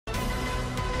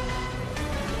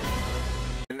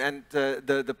and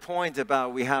the point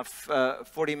about we have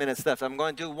 40 minutes left. I'm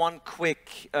going to do one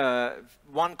quick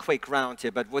round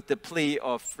here, but with the plea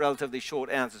of relatively short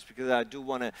answers, because I do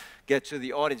want to get to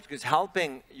the audience. Because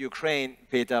helping Ukraine,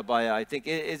 Peter, Beyer, I think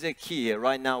is a key here.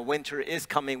 Right now, winter is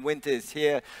coming. Winter is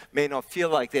here. May not feel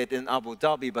like that in Abu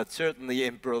Dhabi, but certainly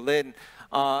in Berlin.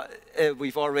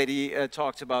 We've already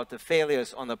talked about the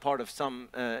failures on the part of some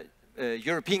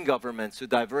European governments to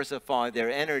diversify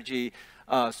their energy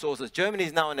sources. Germany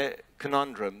is now in a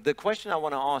conundrum. The question I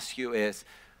want to ask you is,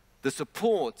 the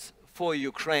support for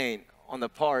Ukraine on the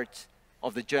part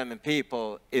of the German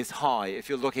people is high if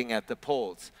you're looking at the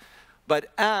polls.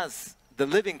 But as the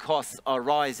living costs are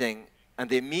rising and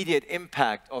the immediate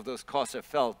impact of those costs are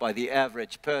felt by the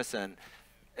average person,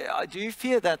 do you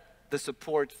fear that the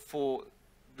support for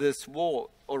this war,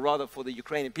 or rather for the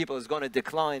Ukrainian people, is going to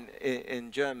decline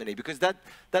in Germany? Because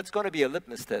that's going to be a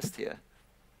litmus test here.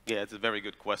 Yeah, it's a very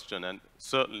good question, and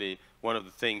certainly one of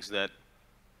the things that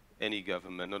any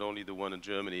government, not only the one in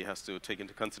Germany, has to take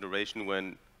into consideration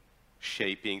when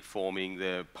shaping, forming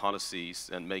their policies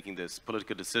and making these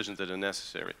political decisions that are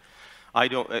necessary.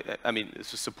 I mean,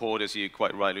 support, as you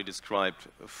quite rightly described,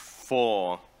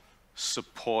 for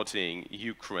supporting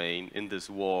Ukraine in this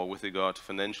war with regard to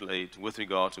financial aid, with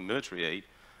regard to military aid,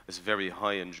 is very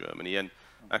high in Germany. And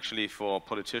actually for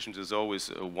politicians it's always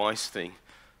a wise thing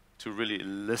to really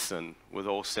listen with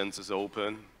all senses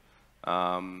open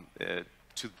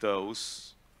to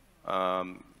those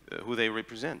who they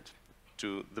represent,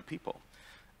 to the people.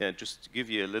 And just to give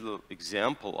you a little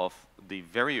example of the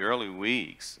very early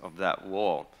weeks of that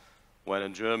war, when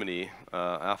in Germany,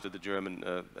 after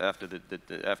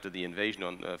the invasion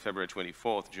on February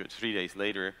 24th, 3 days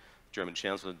later, German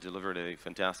Chancellor delivered a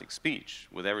fantastic speech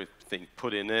with everything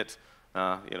put in it,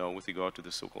 you know, with regard to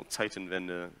the so-called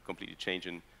Zeitenwende, completely change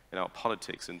in our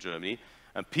politics in Germany.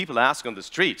 And people ask on the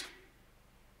street,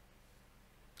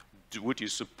 would you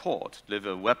support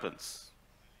deliver weapons,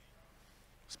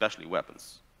 especially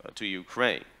weapons, to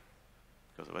Ukraine?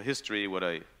 Because of a history, what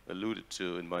I alluded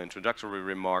to in my introductory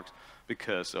remarks,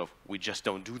 because of we just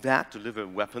don't do that, deliver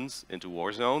weapons into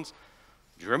war zones.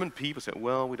 German people said,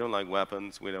 well, we don't like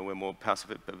weapons, we're more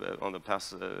pacific, on the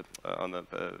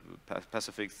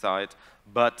Pacific side,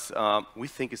 but we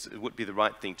think it would be the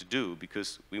right thing to do,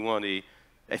 because we want to,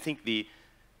 I think the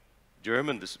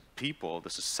German people, the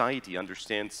society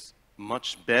understands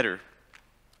much better,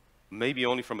 maybe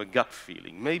only from a gut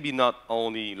feeling, maybe not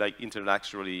only like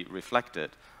intellectually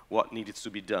reflected, what needs to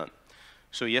be done.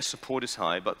 So yes, support is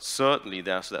high, but certainly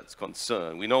there's that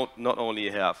concern. We not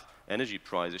only have energy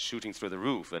prices shooting through the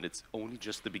roof, and it's only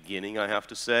just the beginning, I have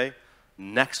to say.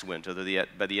 Next winter,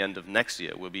 by the end of next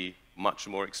year, will be much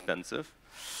more expensive.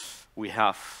 We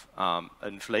have an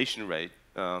inflation rate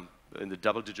in the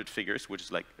double-digit figures, which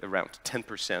is like around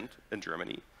 10% in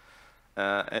Germany,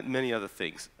 and many other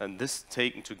things. And this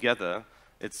taken together,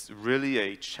 it's really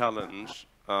a challenge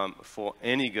for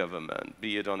any government,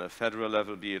 be it on a federal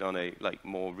level, be it on a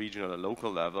more regional or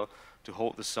local level, to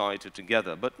hold the society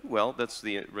together. But, well, that's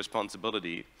the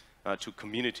responsibility to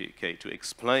communicate, to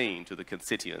explain to the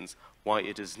constituents why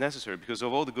it is necessary, because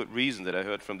of all the good reasons that I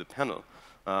heard from the panel.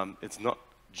 It's not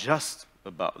just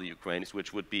about the Ukrainians,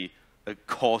 which would be a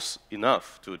cause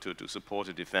enough to support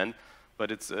and defend,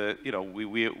 but it's, you know,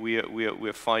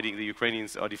 we're fighting, the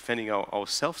Ukrainians are defending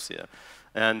ourselves here.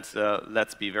 And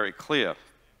let's be very clear.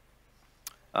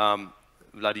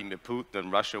 Vladimir Putin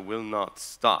and Russia will not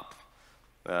stop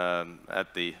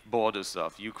at the borders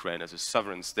of Ukraine as a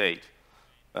sovereign state.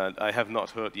 And I have not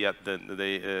heard yet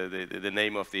the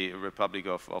name of the Republic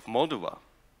of Moldova,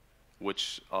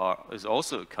 which is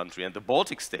also a country, and the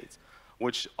Baltic states,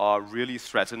 which are really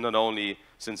threatened, not only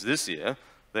since this year.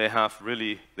 They have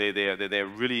really, they're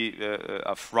really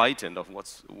are frightened of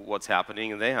what's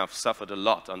happening, and they have suffered a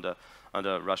lot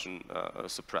under Russian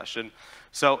suppression.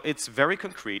 So it's very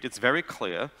concrete, it's very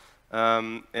clear,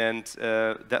 and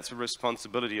that's a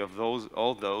responsibility of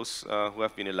all those who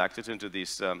have been elected into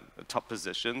these top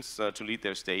positions to lead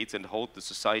their states and hold the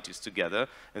societies together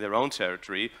in their own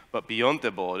territory, but beyond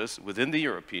their borders, within the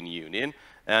European Union.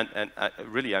 And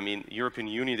really, I mean, European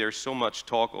Union, there's so much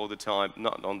talk all the time,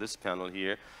 not on this panel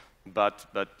here, but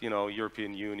you know,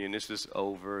 European Union, is this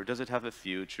over? Does it have a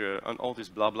future? And all this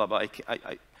blah, blah, blah.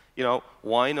 You know,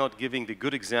 why not giving the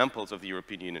good examples of the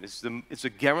European Union? It's a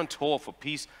guarantor for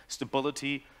peace,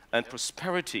 stability, and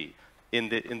prosperity in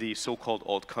the so-called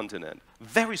old continent.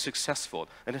 Very successful,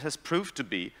 and it has proved to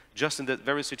be, just in that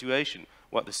very situation,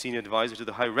 what the senior advisor to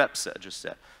the High Rep just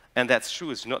said. And that's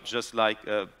true, it's not just like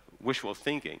wishful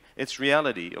thinking. It's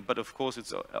reality, but of course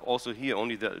it's also here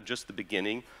only just the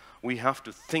beginning. we have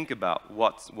to think about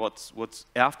what's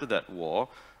after that war.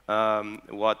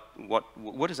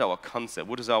 What is our concept?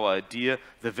 What is our idea,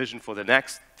 the vision for the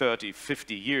next 30,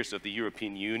 50 years of the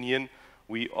European Union?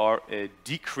 We are a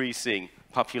decreasing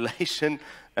population,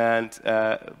 and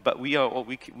but we are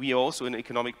also an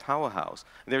economic powerhouse.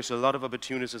 There's a lot of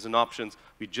opportunities and options.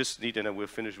 We just need, and we're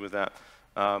finished with that.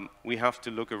 We have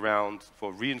to look around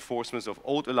for reinforcements of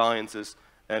old alliances,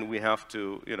 and we have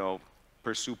to,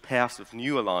 pursue paths of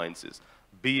new alliances,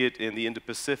 be it in the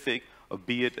Indo-Pacific, or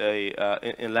be it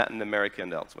in Latin America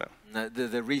and elsewhere.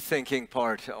 The rethinking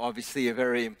part, obviously a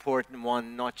very important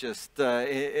one, not just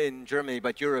in Germany,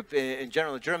 but Europe in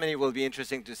general. Germany will be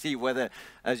interesting to see whether,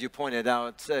 as you pointed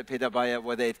out, Peter Beyer,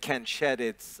 whether it can shed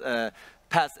its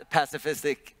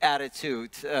pacifistic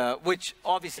attitude, which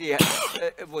obviously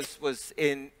was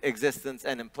in existence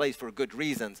and in place for good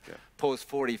reasons,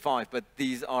 post-45, but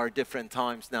these are different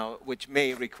times now, which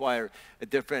may require a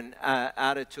different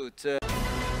attitude.